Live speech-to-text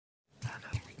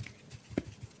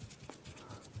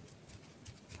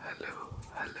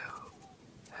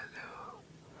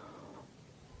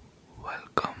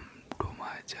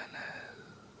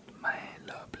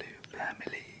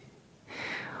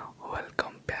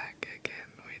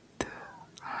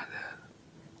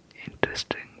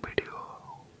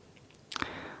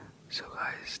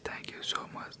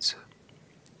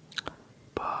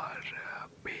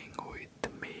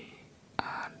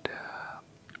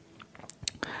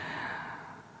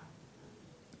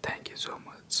so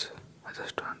much. I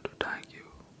just want to thank you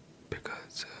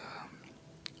because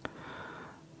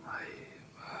I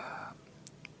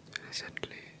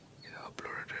recently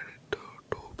uploaded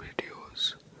two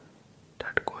videos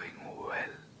that going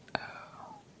well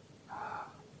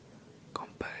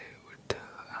compared with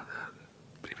other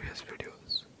previous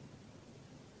videos.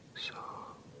 So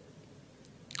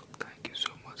thank you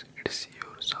so much. It's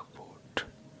your support.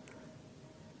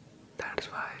 That's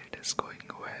why it is going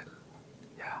well.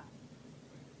 Yeah.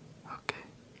 Okay.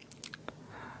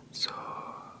 So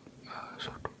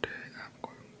today I'm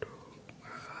going to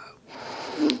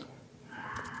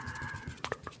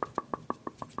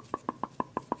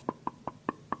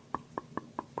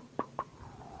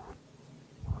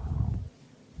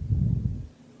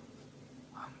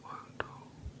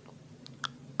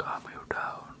calm you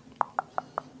down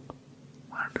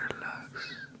and relax.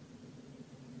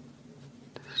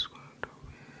 This is going to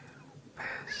be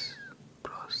face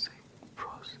brushing,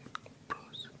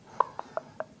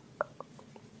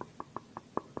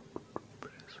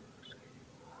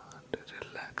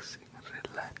 and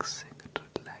relaxing.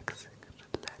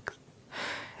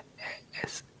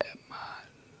 ASMR,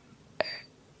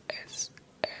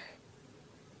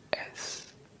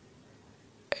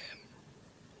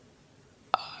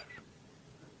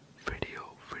 video.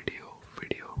 ASMR,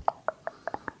 video.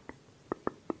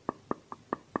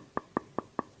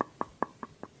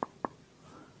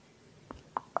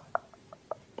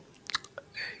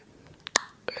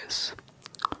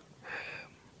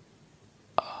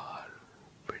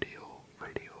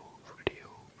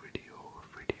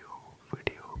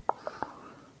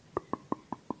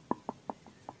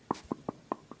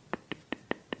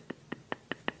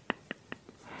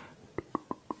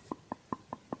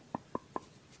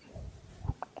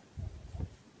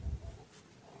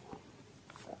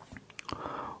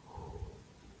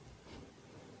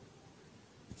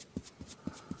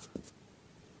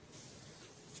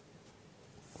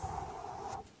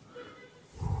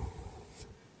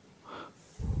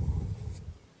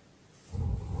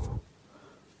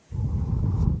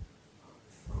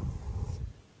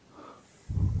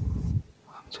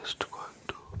 I'm just going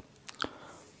to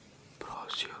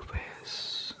brush your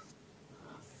face,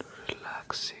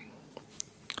 relaxing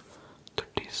the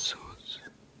tissues,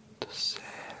 the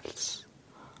cells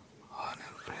on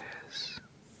your face.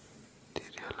 Do you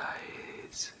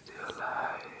realize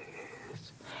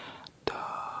the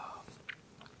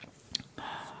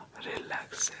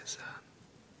relaxation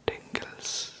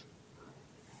tingles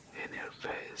in your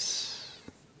face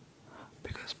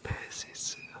because face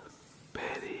is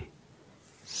very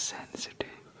sensitive,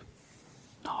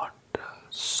 not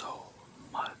so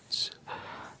much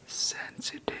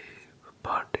sensitive,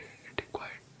 but it is quite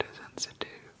sensitive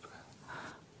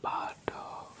part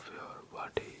of your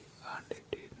body and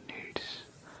it needs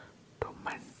to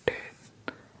maintain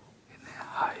in a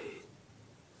high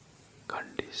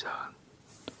condition.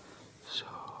 So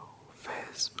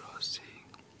face brushing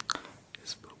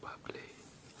is probably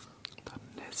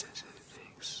the necessary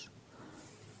things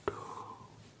to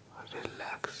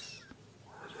relax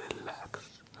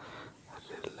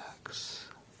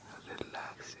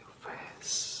your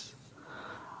face,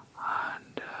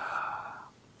 and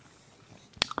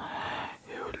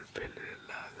you will feel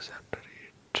relaxed after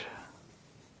it.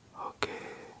 Okay.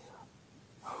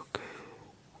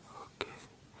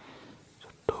 So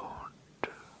don't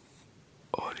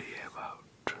worry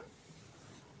about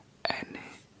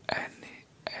anything.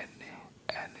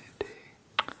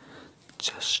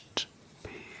 Just be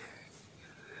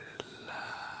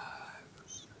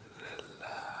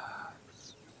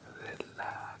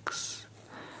relax,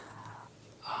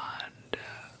 and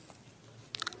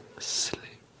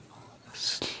sleep.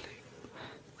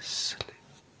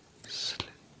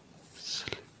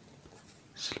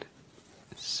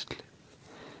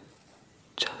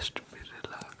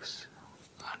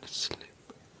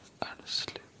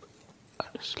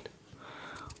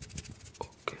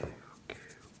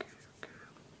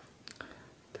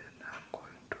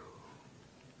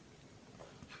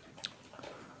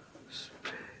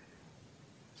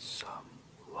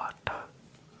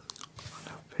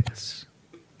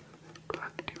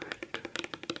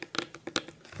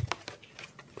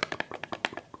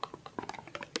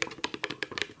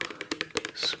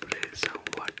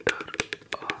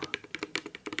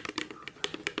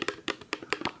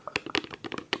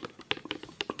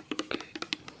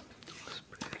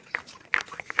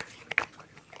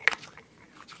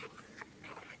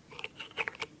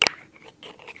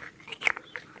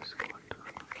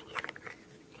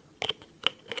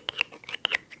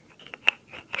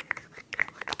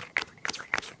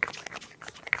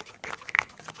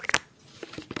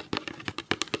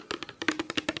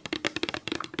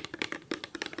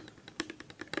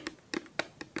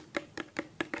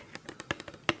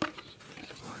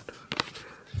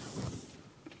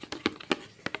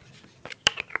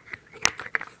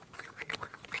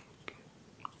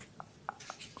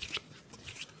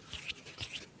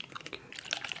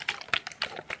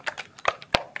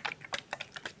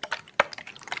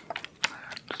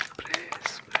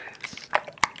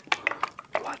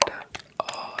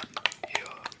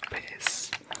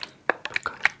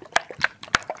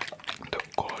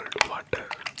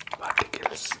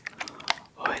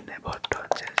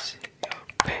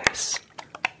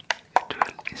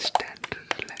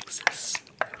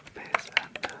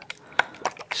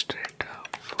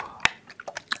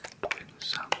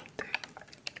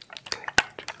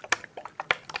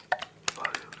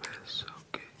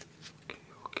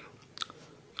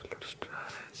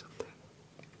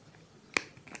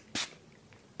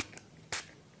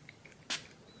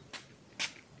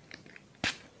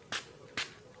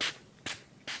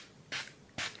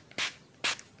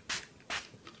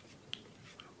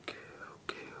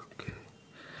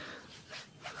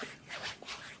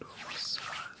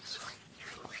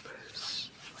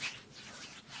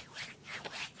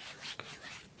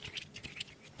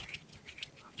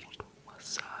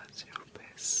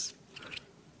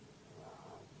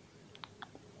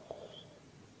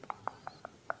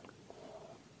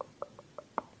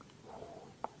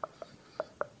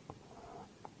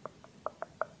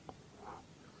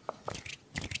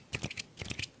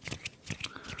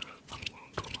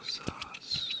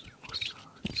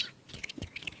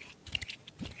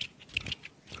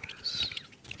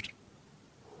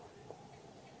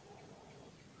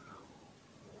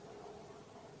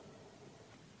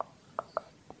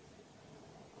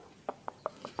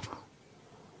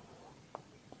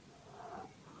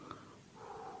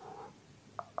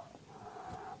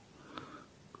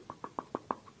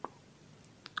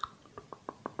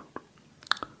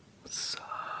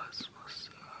 massage,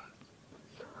 massage,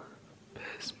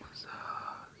 face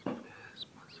massage, face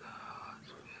massage,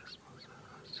 face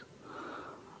massage.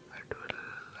 It will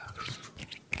relax.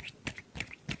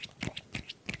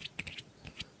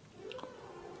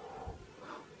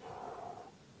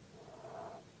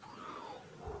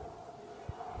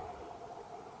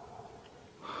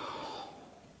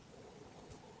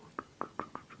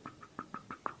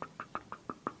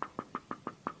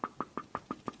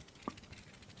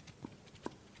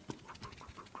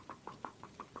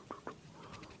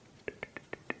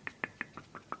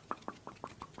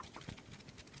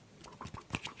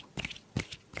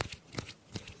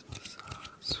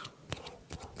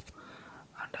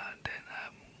 And then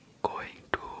I'm going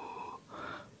to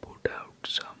put out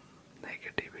some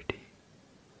negativity,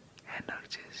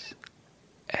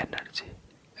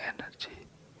 energy,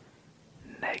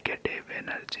 negative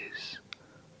energies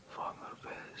from your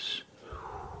face.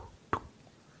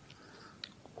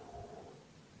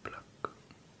 Pluck, pluck,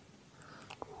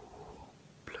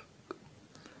 pluck, pluck,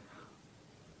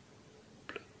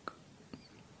 pluck.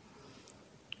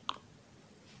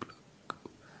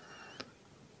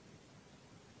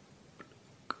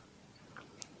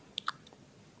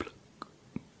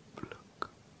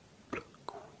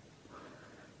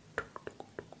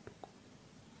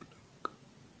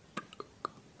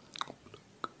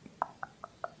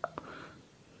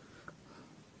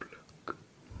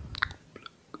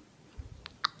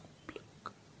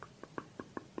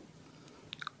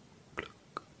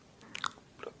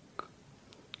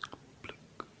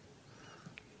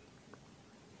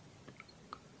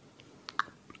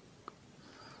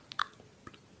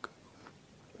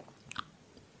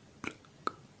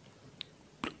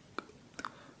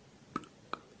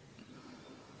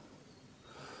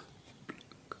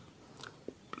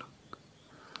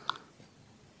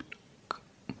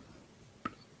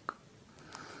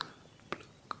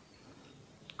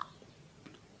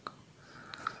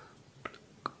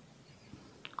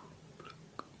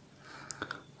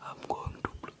 I'm going to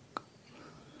pluck,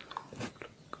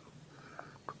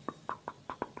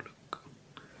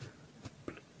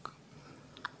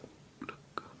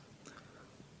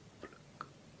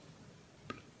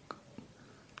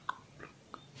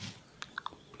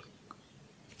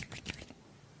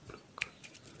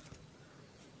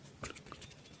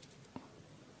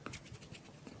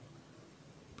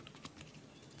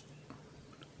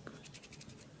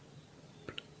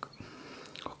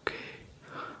 okay,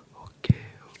 okay,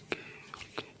 okay,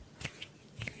 okay.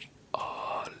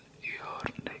 All your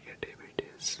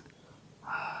negativities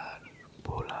are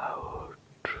pull out,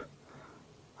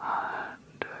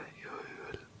 and you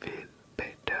will feel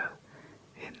better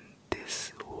in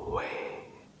this way,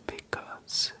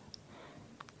 because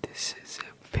this is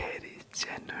a very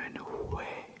genuine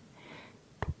way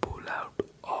to pull out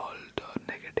all the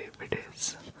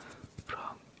negativities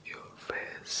from your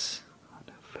face, on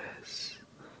your face,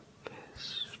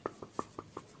 face.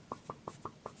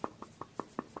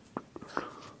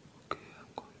 Okay,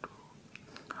 I'm going to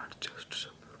adjust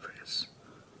some face.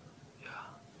 Yeah,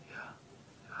 yeah,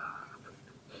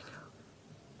 yeah.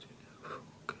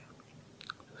 Okay,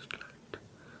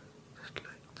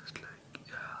 just like,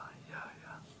 yeah.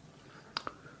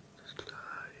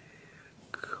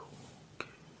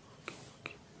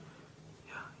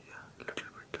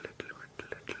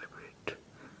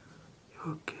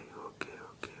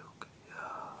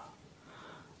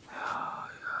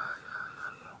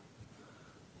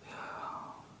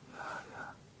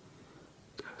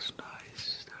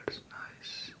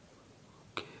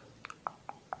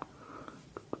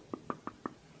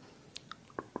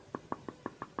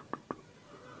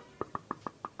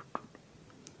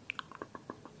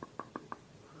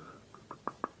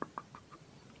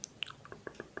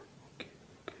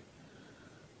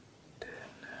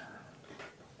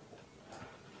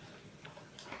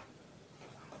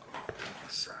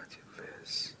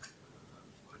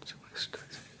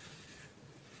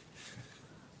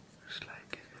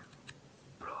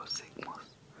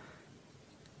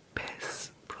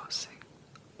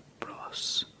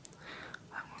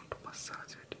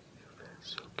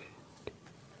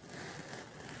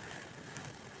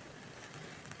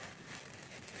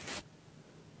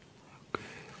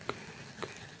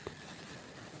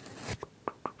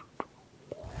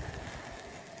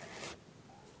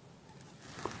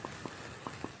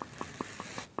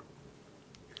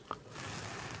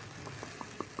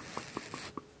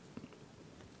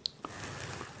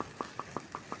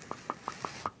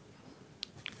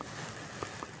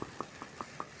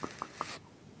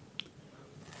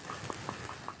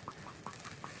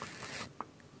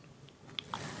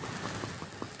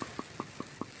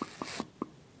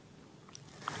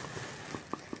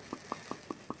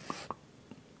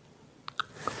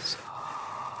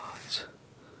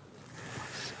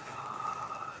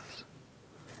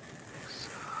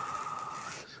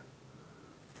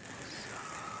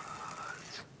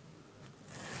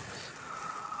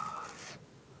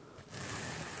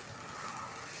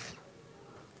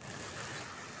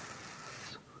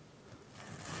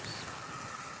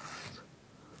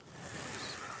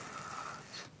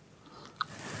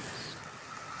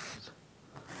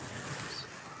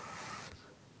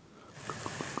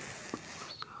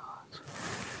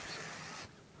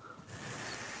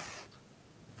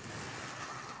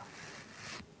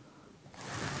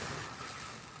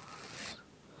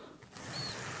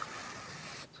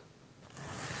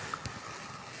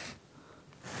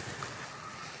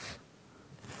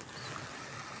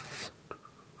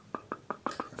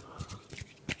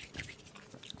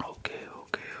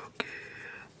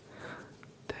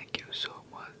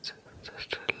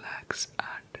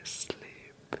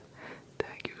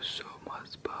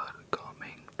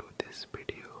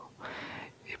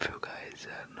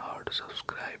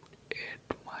 subscribed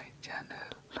yet my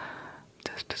channel,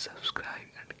 just subscribe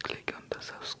and click on the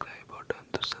subscribe button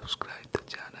to subscribe the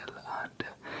channel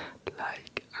and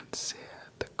like and share.